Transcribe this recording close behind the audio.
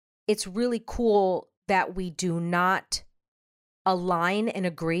it's really cool that we do not align and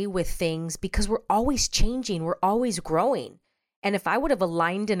agree with things because we're always changing, we're always growing. And if I would have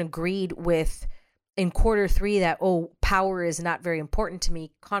aligned and agreed with in Q3 that, oh, power is not very important to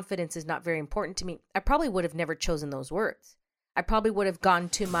me, confidence is not very important to me, I probably would have never chosen those words. I probably would have gone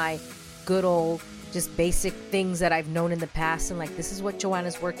to my good old, just basic things that I've known in the past and like, this is what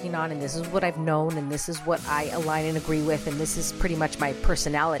Joanna's working on and this is what I've known and this is what I align and agree with and this is pretty much my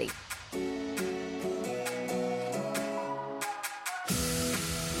personality.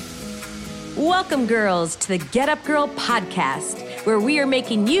 Welcome, girls, to the Get Up Girl podcast, where we are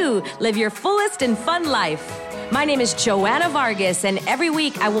making you live your fullest and fun life. My name is Joanna Vargas, and every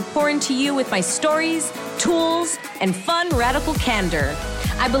week I will pour into you with my stories, tools, and fun radical candor.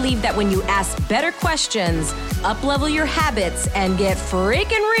 I believe that when you ask better questions, up-level your habits, and get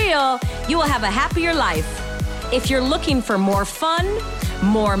freaking real, you will have a happier life. If you're looking for more fun,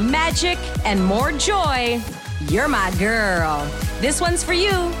 more magic, and more joy, you're my girl. This one's for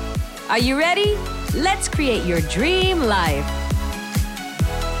you. Are you ready? Let's create your dream life.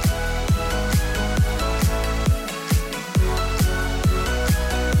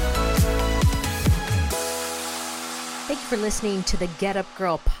 Thank you for listening to the Get Up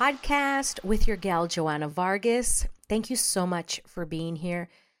Girl podcast with your gal, Joanna Vargas. Thank you so much for being here.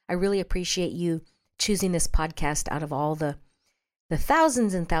 I really appreciate you choosing this podcast out of all the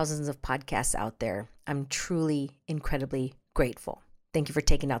thousands and thousands of podcasts out there. I'm truly incredibly grateful. Thank you for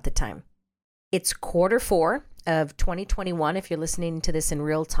taking out the time. It's Q4 of 2021 if you're listening to this in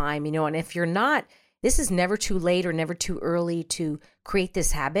real time, and if you're not, this is never too late or never too early to create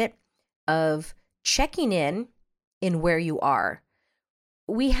this habit of checking in where you are.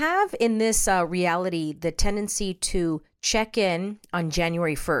 We have in this reality the tendency to check in on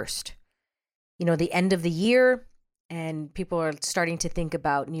January 1st, the end of the year, and people are starting to think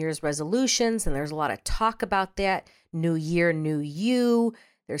about New Year's resolutions, and there's a lot of talk about that. New year, new you.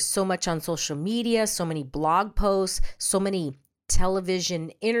 There's so much on social media, so many blog posts, so many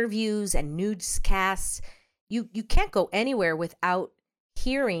television interviews and newscasts. You can't go anywhere without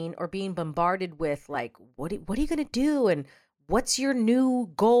hearing or being bombarded with like, what are you going to do? And what's your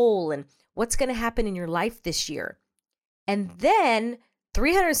new goal? And what's going to happen in your life this year? And then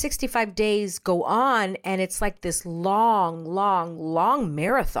 365 days go on and it's like this long, long, long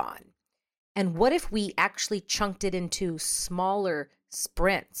marathon. And what if we actually chunked it into smaller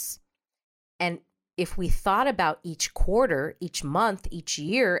sprints? And if we thought about each quarter, each month, each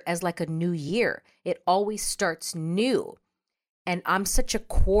year as like a new year, it always starts new. And I'm such a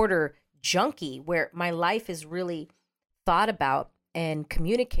quarter junkie where my life is really thought about and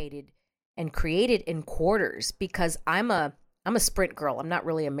communicated and created in quarters because I'm a sprint girl. I'm not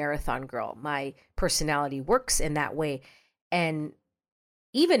really a marathon girl. My personality works in that way. And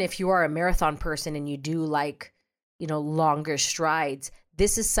even if you are a marathon person and you do like, longer strides,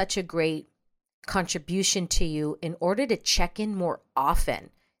 this is such a great contribution to you in order to check in more often.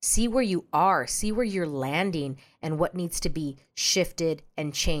 See where you are, see where you're landing and what needs to be shifted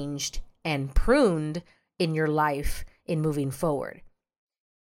and changed and pruned in your life in moving forward.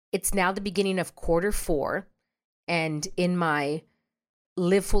 It's now the beginning of Q4, and in my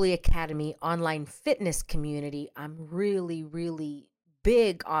Live Fully Academy online fitness community, I'm really, really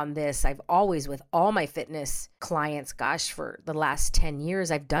big on this. I've always, with all my fitness clients, for the last 10 years,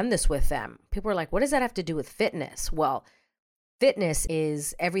 I've done this with them. People are like, what does that have to do with fitness? Well, fitness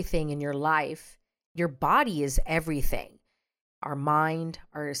is everything in your life. Your body is everything. Our mind,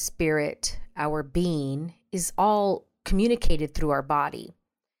 our spirit, our being is all communicated through our body.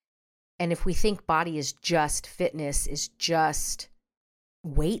 And if we think body is just fitness, is just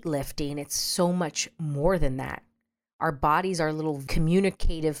weightlifting, it's so much more than that. Our bodies are little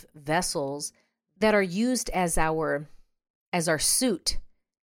communicative vessels that are used as our suit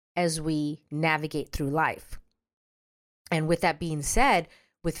as we navigate through life. And with that being said,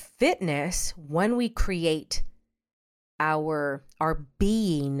 with fitness, when we create our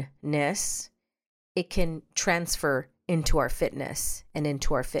beingness, it can transfer into our fitness and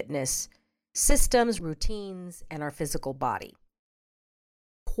into our fitness systems, routines, and our physical body.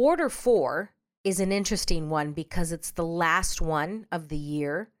 Q4 is an interesting one because it's the last one of the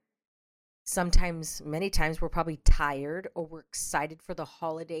year. Many times we're probably tired or we're excited for the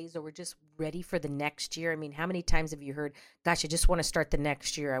holidays or we're just ready for the next year. I mean, how many times have you heard, gosh, I just want to start the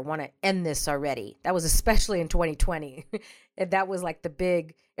next year. I want to end this already. That was especially in 2020. And that was like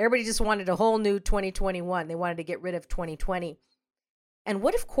everybody just wanted a whole new 2021. They wanted to get rid of 2020. And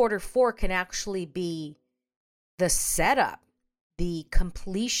what if Q4 can actually be the setup, the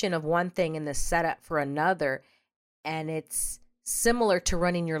completion of one thing and the setup for another, and it's similar to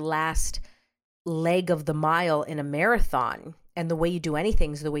running your last leg of the mile in a marathon. And the way you do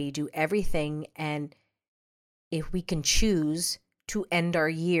anything is the way you do everything. And if we can choose to end our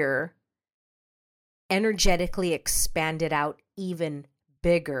year energetically expanded out even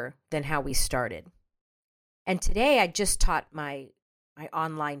bigger than how we started. And today I just taught my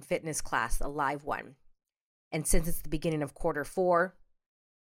online fitness class, a live one. And since it's the beginning of Q4,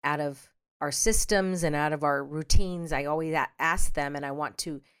 out of our systems and out of our routines, I always ask them, and I want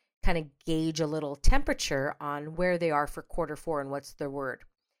to kind of gauge a little temperature on where they are for Q4 and what's their word.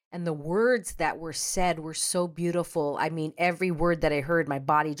 And the words that were said were so beautiful. I mean, every word that I heard, my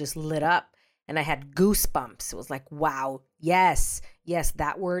body just lit up and I had goosebumps. It was like, wow, yes,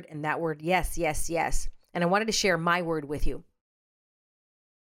 that word and that word, yes. And I wanted to share my word with you.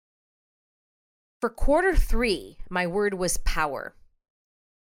 For Q3, my word was power.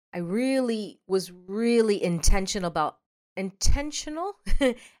 I was really intentional about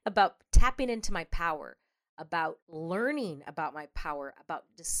tapping into my power, about learning about my power, about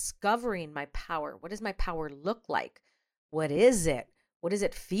discovering my power. What does my power look like? What is it? What does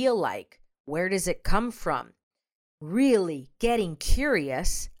it feel like? Where does it come from? Really getting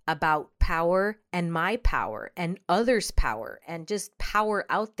curious about power and my power and others' power and just power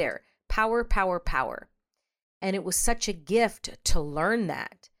out there. Power. And it was such a gift to learn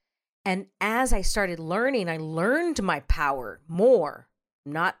that. And as I started learning, I learned my power more.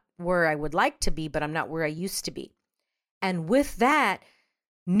 Not where I would like to be, but I'm not where I used to be. And with that,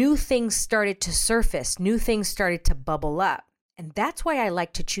 new things started to surface. New things started to bubble up. And that's why I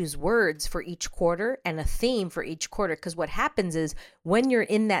like to choose words for each quarter and a theme for each quarter. Because what happens is when you're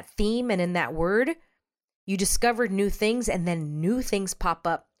in that theme and in that word, you discover new things and then new things pop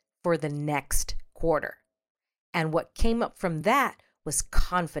up for the next quarter. And what came up from that was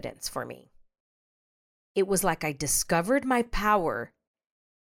confidence for me. It was like I discovered my power,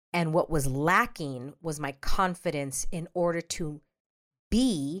 and what was lacking was my confidence in order to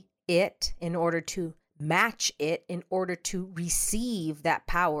be it, in order to match it, in order to receive that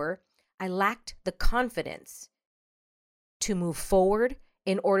power. I lacked the confidence to move forward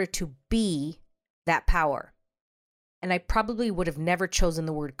in order to be that power. And I probably would have never chosen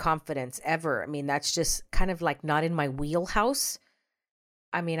the word confidence ever. I mean, that's just kind of like not in my wheelhouse.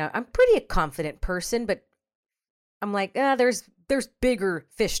 I mean, I'm pretty a confident person, but I'm like, there's bigger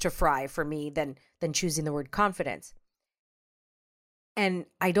fish to fry for me than choosing the word confidence. And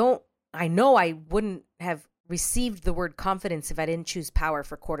I know I wouldn't have received the word confidence if I didn't choose power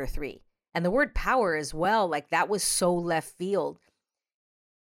for Q3. And the word power as well, like that was so left field.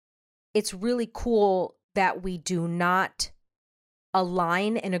 It's really cool that we do not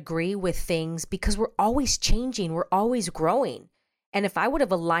align and agree with things because we're always changing, we're always growing. And if I would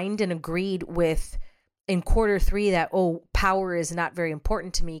have aligned and agreed with in Q3 that, power is not very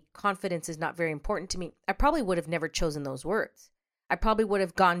important to me, confidence is not very important to me, I probably would have never chosen those words. I probably would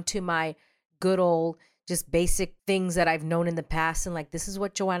have gone to my good old, just basic things that I've known in the past and like, this is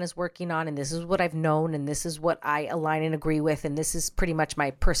what Joanna's working on and this is what I've known and this is what I align and agree with and this is pretty much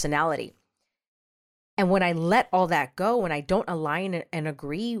my personality. And when I let all that go and I don't align and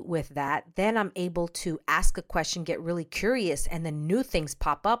agree with that, then I'm able to ask a question, get really curious, and then new things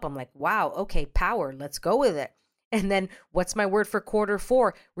pop up. I'm like, wow, okay, power, let's go with it. And then what's my word for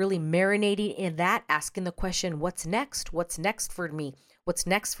Q4? Really marinating in that, asking the question, what's next? What's next for me? What's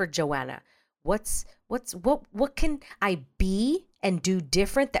next for Joanna? What can I be and do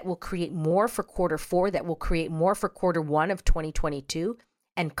different that will create more for Q4, that will create more for Q1 of 2022?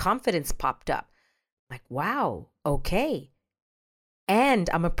 And confidence popped up. Like, wow, okay. And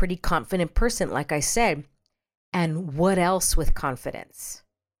I'm a pretty confident person, like I said. And what else with confidence?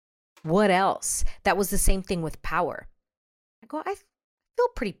 What else? That was the same thing with power. I go, I feel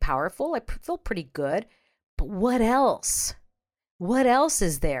pretty powerful. I feel pretty good. But what else? What else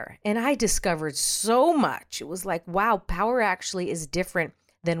is there? And I discovered so much. It was like, wow, power actually is different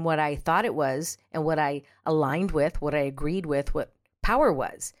than what I thought it was and what I aligned with, what I agreed with, what power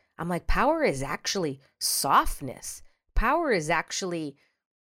was. I'm like, power is actually softness. Power is actually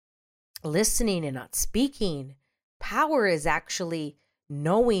listening and not speaking. Power is actually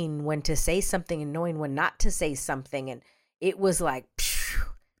knowing when to say something and knowing when not to say something. And it was like, phew,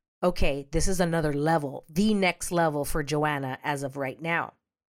 okay, this is another level, the next level for Joanna as of right now.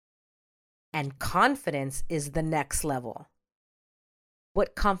 And confidence is the next level.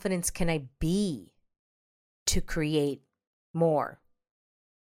 What confidence can I be to create more?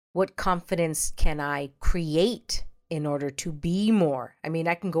 What confidence can I create in order to be more? I mean,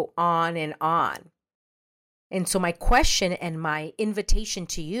 I can go on and on. And so my question and my invitation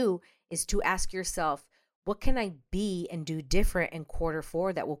to you is to ask yourself, what can I be and do different in quarter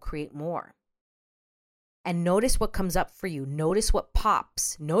four that will create more? And notice what comes up for you. Notice what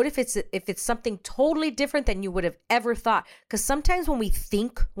pops. Notice if it's something totally different than you would have ever thought. Because sometimes when we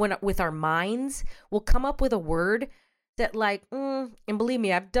think with our minds, we'll come up with a word that and believe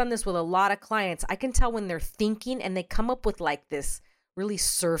me, I've done this with a lot of clients. I can tell when they're thinking and they come up with like this really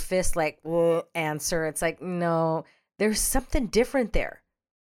surface answer. It's like, no, there's something different there.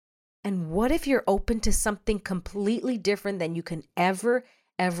 And what if you're open to something completely different than you can ever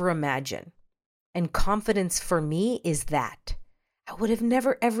imagine? And confidence for me is that. I would have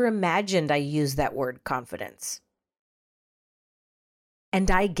never, ever imagined I used that word confidence.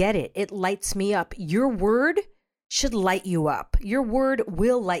 And I get it. It lights me up. Your word should light you up. Your word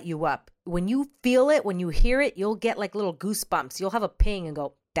will light you up. When you feel it, when you hear it, you'll get like little goosebumps. You'll have a ping and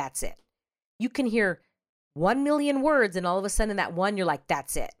go, that's it. You can hear 1 million words and all of a sudden that one, you're like,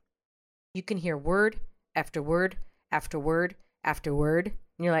 that's it. You can hear word after word after word after word.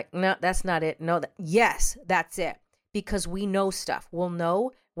 And you're like, no, that's not it. No, yes, that's it. Because we know stuff. We'll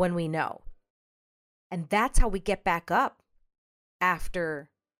know when we know. And that's how we get back up after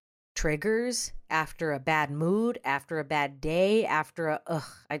triggers, after a bad mood, after a bad day, after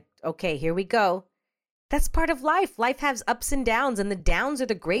okay, here we go. That's part of life. Life has ups and downs, and the downs are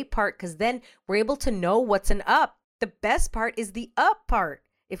the great part because then we're able to know what's an up. The best part is the up part.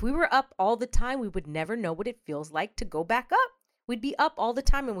 If we were up all the time, we would never know what it feels like to go back up. We'd be up all the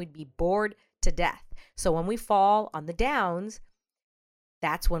time and we'd be bored to death. So when we fall on the downs,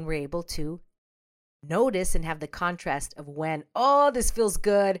 that's when we're able to notice and have the contrast of when, this feels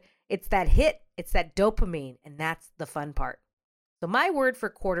good. It's that hit. It's that dopamine. And that's the fun part. So my word for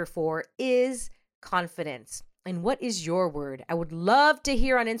quarter four is confidence. And what is your word? I would love to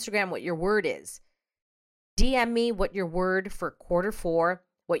hear on Instagram what your word is. DM me what your word for quarter four,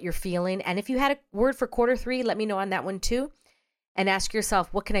 what you're feeling. And if you had a word for quarter three, let me know on that one too. And ask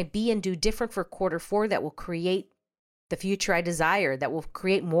yourself, what can I be and do different for quarter four that will create the future I desire, that will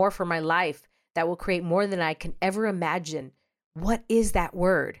create more for my life, that will create more than I can ever imagine? What is that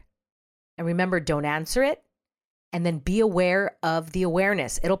word? And remember, don't answer it. And then be aware of the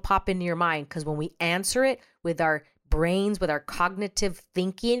awareness. It'll pop into your mind because when we answer it with our brains, with our cognitive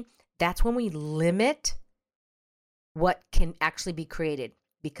thinking, that's when we limit what can actually be created.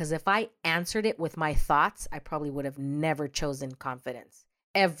 Because if I answered it with my thoughts, I probably would have never chosen confidence,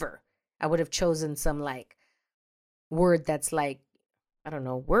 ever. I would have chosen some word that's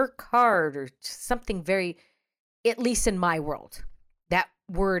work hard or something very, at least in my world. That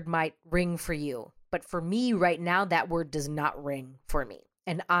word might ring for you. But for me right now, that word does not ring for me.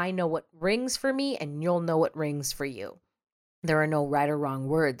 And I know what rings for me and you'll know what rings for you. There are no right or wrong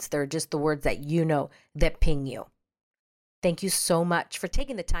words. They're just the words that you know that ping you. Thank you so much for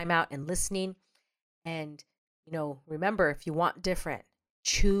taking the time out and listening. And, remember, if you want different,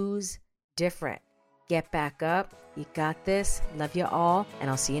 choose different. Get back up. You got this. Love you all. And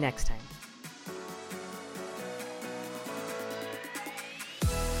I'll see you next time.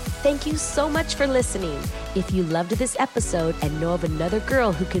 Thank you so much for listening. If you loved this episode and know of another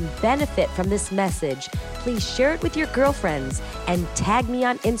girl who can benefit from this message, please share it with your girlfriends and tag me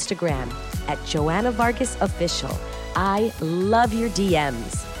on Instagram at Joanna Vargas Official. I love your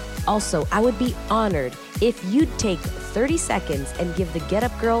DMs. Also, I would be honored if you'd take 30 seconds and give the Get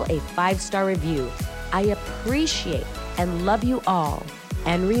Up Girl a 5-star review. I appreciate and love you all.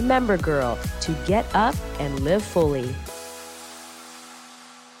 And remember, girl, to get up and live fully.